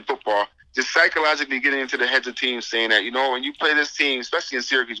in football. Just psychologically getting into the heads of teams, saying that when you play this team, especially in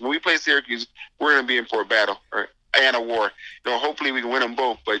Syracuse, when we play Syracuse, we're going to be in for a battle and a war. Hopefully we can win them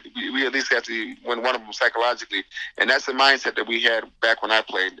both, but we at least have to win one of them psychologically. And that's the mindset that we had back when I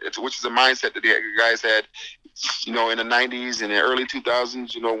played. Which is a mindset that the guys had, in the '90s and the early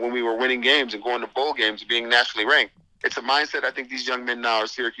 2000s. When we were winning games and going to bowl games and being nationally ranked. It's a mindset I think these young men now at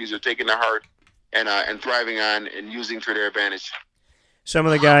Syracuse are taking to heart and thriving on and using to their advantage. Some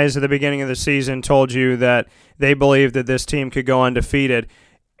of the guys at the beginning of the season told you that they believed that this team could go undefeated.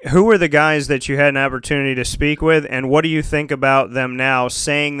 Who were the guys that you had an opportunity to speak with, and what do you think about them now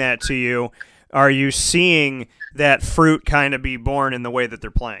saying that to you? Are you seeing that fruit kind of be born in the way that they're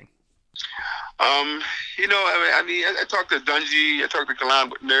playing? I talked to Dungy, I talked to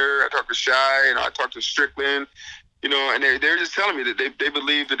Kalan Whitner, I talked to Shai, I talked to Strickland. And they're just telling me that they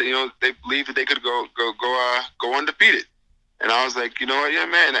believe that they could go undefeated, and I was like, yeah,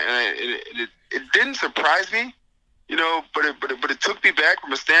 man, and it didn't surprise me, but it took me back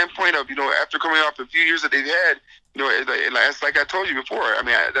from a standpoint of after coming off the few years that they've had, it's like I told you before. I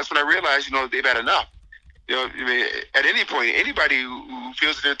mean, that's when I realized they've had enough. At any point, anybody who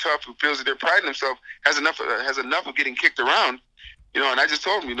feels that they're tough, who feels that they're priding themselves, has enough of getting kicked around. And I just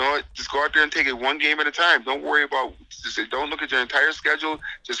told him, just go out there and take it one game at a time. Don't worry about, don't look at your entire schedule.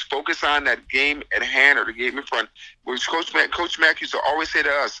 Just focus on that game at hand or the game in front. Which Coach Mack used to always say to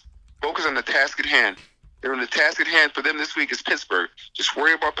us, focus on the task at hand. And the task at hand for them this week is Pittsburgh. Just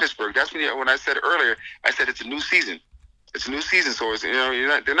worry about Pittsburgh. That's when I said earlier, I said it's a new season. It's a new season, so it's,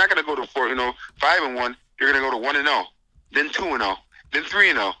 they're not going to go to 5-1. They're going to go to 1-0, then 2-0, then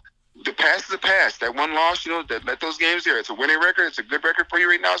 3-0. The past is a past. That one loss, let those games there. It's a winning record. It's a good record for you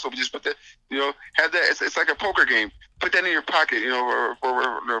right now. So we just put that, have that. It's like a poker game. Put that in your pocket,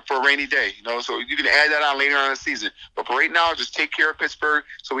 for a rainy day, So you can add that on later on in the season. But for right now, just take care of Pittsburgh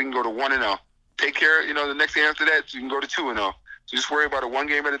so we can go to 1-0. Take care, the next game after that, so you can go to 2-0. So just worry about it one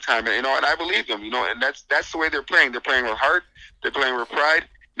game at a time. And I believe them, and that's the way they're playing. They're playing with heart. They're playing with pride.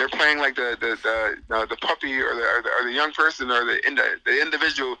 They're playing like the puppy or the young person or the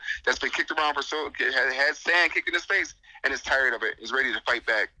individual that's been kicked around had sand kicked in his face and is tired of it, is ready to fight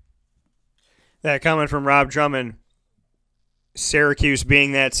back. That comment from Rob Drummond, Syracuse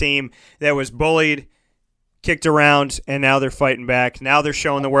being that team that was bullied, kicked around, and now they're fighting back. Now they're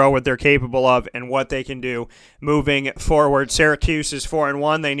showing the world what they're capable of and what they can do moving forward. Syracuse is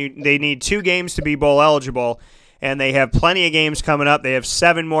 4-1. They need 2 games to be bowl eligible. And they have plenty of games coming up. They have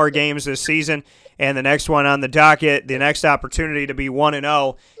 7 more games this season. And the next one on the docket, the next opportunity to be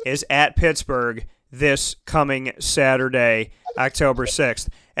 1-0 is at Pittsburgh this coming Saturday, October 6th.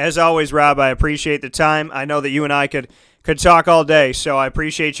 As always, Rob, I appreciate the time. I know that you and I could talk all day, so I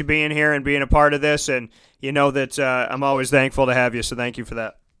appreciate you being here and being a part of this. And you know that I'm always thankful to have you, so thank you for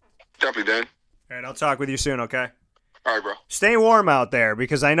that. Definitely, Dan. All right, I'll talk with you soon, okay? All right, bro. Stay warm out there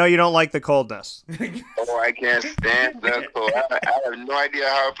because I know you don't like the coldness. I can't stand the cold. I have no idea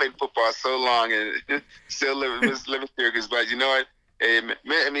how I played football so long and still living Syracuse. But you know what?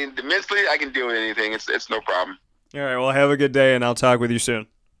 Mentally, I can deal with anything. It's no problem. All right, well, have a good day, and I'll talk with you soon.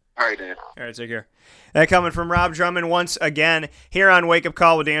 All right, Dan. All right, take care. That coming from Rob Drummond once again here on Wake Up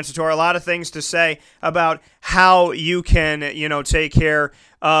Call with Dan Tortora. A lot of things to say about how you can, take care.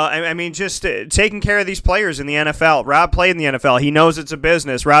 Just taking care of these players in the NFL. Rob played in the NFL. He knows it's a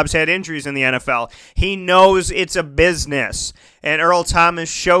business. Rob's had injuries in the NFL. He knows it's a business. And Earl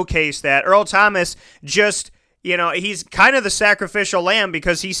Thomas showcased that. Earl Thomas just, he's kind of the sacrificial lamb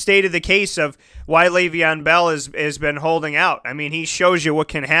because he stated the case of why Le'Veon Bell has been holding out. I mean, he shows you what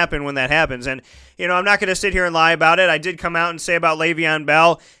can happen when that happens. And, I'm not going to sit here and lie about it. I did come out and say about Le'Veon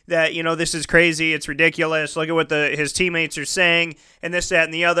Bell that, this is crazy. It's ridiculous. Look at what his teammates are saying and this, that,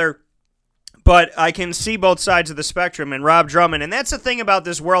 and the other. But I can see both sides of the spectrum, and Rob Drummond, and that's the thing about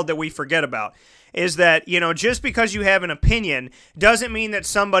this world that we forget about, is that, just because you have an opinion doesn't mean that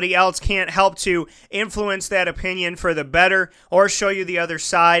somebody else can't help to influence that opinion for the better or show you the other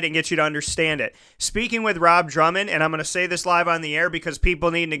side and get you to understand it. Speaking with Rob Drummond, and I'm going to say this live on the air because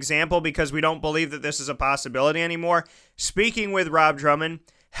people need an example because we don't believe that this is a possibility anymore. Speaking with Rob Drummond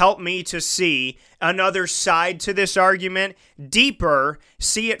help me to see another side to this argument, deeper,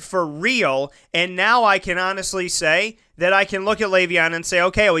 see it for real, and now I can honestly say that I can look at Le'Veon and say,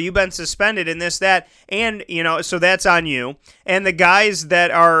 okay, well, you've been suspended in this, that, and, so that's on you. And the guys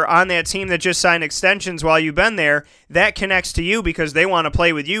that are on that team that just signed extensions while you've been there, that connects to you because they want to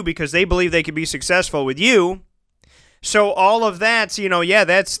play with you because they believe they can be successful with you. So all of that,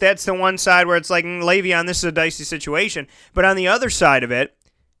 that's the one side where it's like, Le'Veon, this is a dicey situation. But on the other side of it,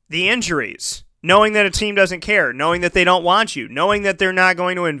 the injuries, knowing that a team doesn't care, knowing that they don't want you, knowing that they're not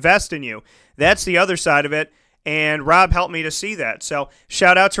going to invest in you. That's the other side of it, and Rob helped me to see that. So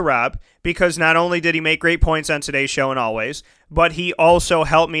shout out to Rob, because not only did he make great points on today's show and always, but he also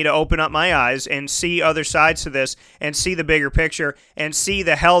helped me to open up my eyes and see other sides to this and see the bigger picture and see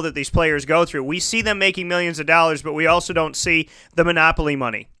the hell that these players go through. We see them making millions of dollars, but we also don't see the monopoly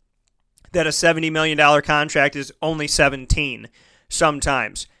money, that a $70 million contract is only 17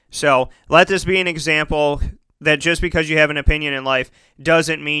 sometimes. So let this be an example that just because you have an opinion in life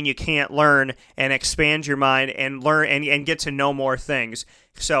doesn't mean you can't learn and expand your mind and learn and get to know more things.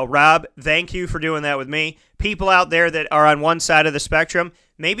 So, Rob, thank you for doing that with me. People out there that are on one side of the spectrum,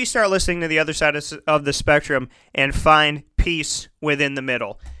 maybe start listening to the other side of the spectrum and find peace within the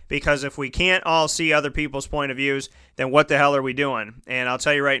middle. Because if we can't all see other people's point of views, then what the hell are we doing? And I'll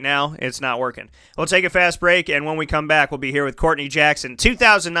tell you right now, it's not working. We'll take a fast break, and when we come back, we'll be here with Courtney Jackson,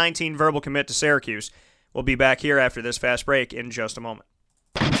 2019 verbal commit to Syracuse. We'll be back here after this fast break in just a moment.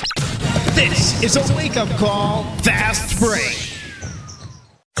 This is a wake-up call fast break.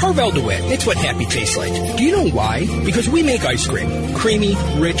 Carvel DeWitt, it's what happy tastes like. Do you know why? Because we make ice cream. Creamy,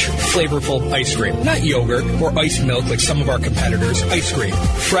 rich, flavorful ice cream. Not yogurt or ice milk like some of our competitors. Ice cream.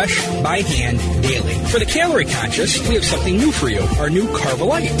 Fresh, by hand, daily. For the calorie conscious, we have something new for you. Our new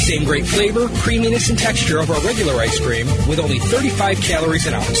Carvelite. Same great flavor, creaminess, and texture of our regular ice cream with only 35 calories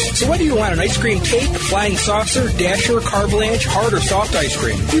an ounce. So whether you want an ice cream cake, flying saucer, dasher, carvalanche, hard or soft ice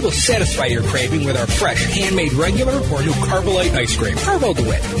cream, we will satisfy your craving with our fresh, handmade regular or new Carvelite ice cream. Carvel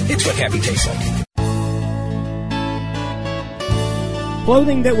DeWitt. It's what happy tastes like.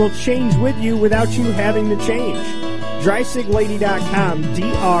 Clothing that will change with you without you having to change. DreisigLady.com,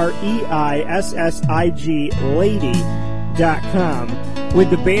 DREISSIG Lady.com. With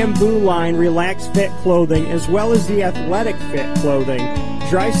the Bamboo line Relax Fit clothing as well as the Athletic Fit clothing,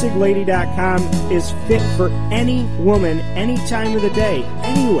 DreisigLady.com is fit for any woman, any time of the day,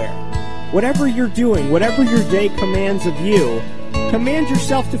 anywhere. Whatever you're doing, whatever your day commands of you, command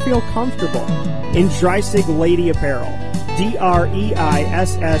yourself to feel comfortable in Dreisig Lady Apparel.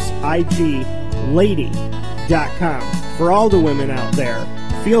 DREISSIG Lady.com. For all the women out there,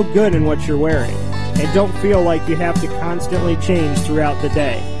 feel good in what you're wearing. And don't feel like you have to constantly change throughout the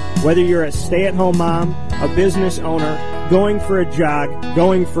day. Whether you're a stay-at-home mom, a business owner, going for a jog,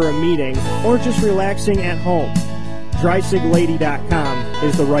 going for a meeting, or just relaxing at home, DreisigLady.com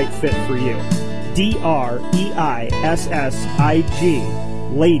is the right fit for you. DREISSIG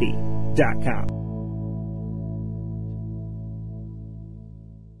Lady.com.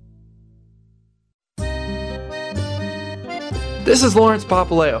 This is Lawrence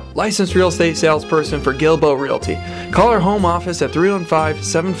Papaleo, licensed real estate salesperson for Gilbo Realty. Call our home office at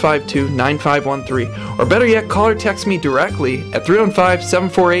 315-752-9513, or better yet, call or text me directly at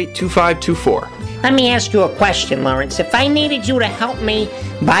 315-748-2524. Let me ask you a question, Lawrence. If I needed you to help me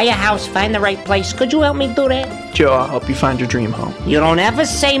buy a house, find the right place, could you help me do that? Joe, I'll help you find your dream home. You don't ever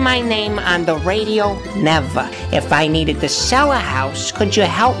say my name on the radio, never. If I needed to sell a house, could you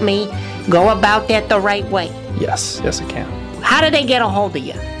help me go about that the right way? Yes, I can. How do they get a hold of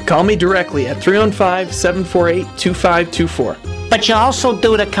you? Call me directly at 315-748-2524. but you also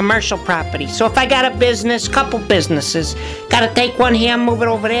do the commercial property. So if I got a business, couple businesses, got to take one here, move it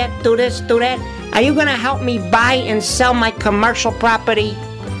over there, do this, do that, are you going to help me buy and sell my commercial property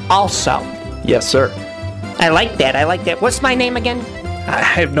also? Yes, sir. I like that. I like that. What's my name again? I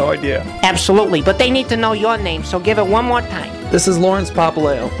have no idea. Absolutely, but they need to know your name, so give it one more time. This is Lawrence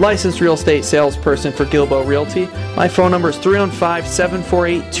Papaleo, licensed real estate salesperson for Gilbo Realty. My phone number is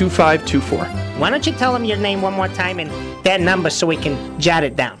 315-748-2524. Why don't you tell them your name one more time and that number so we can jot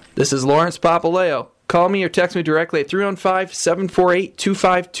it down? This is Lawrence Papaleo. Call me or text me directly at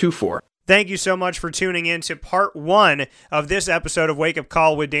 315-748-2524. Thank you so much for tuning in to part 1 of this episode of Wake Up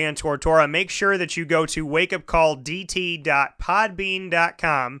Call with Dan Tortora. Make sure that you go to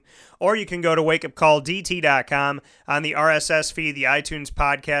wakeupcalldt.podbean.com, or you can go to wakeupcalldt.com on the RSS feed, the iTunes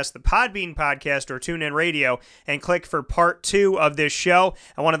podcast, the Podbean podcast, or TuneIn Radio, and click for part 2 of this show.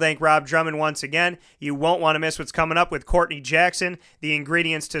 I want to thank Rob Drummond once again. You won't want to miss what's coming up with Courtney Jackson, the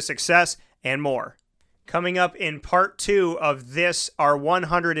ingredients to success, and more. Coming up in part 2 of this, our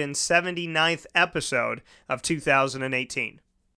 179th episode of 2018.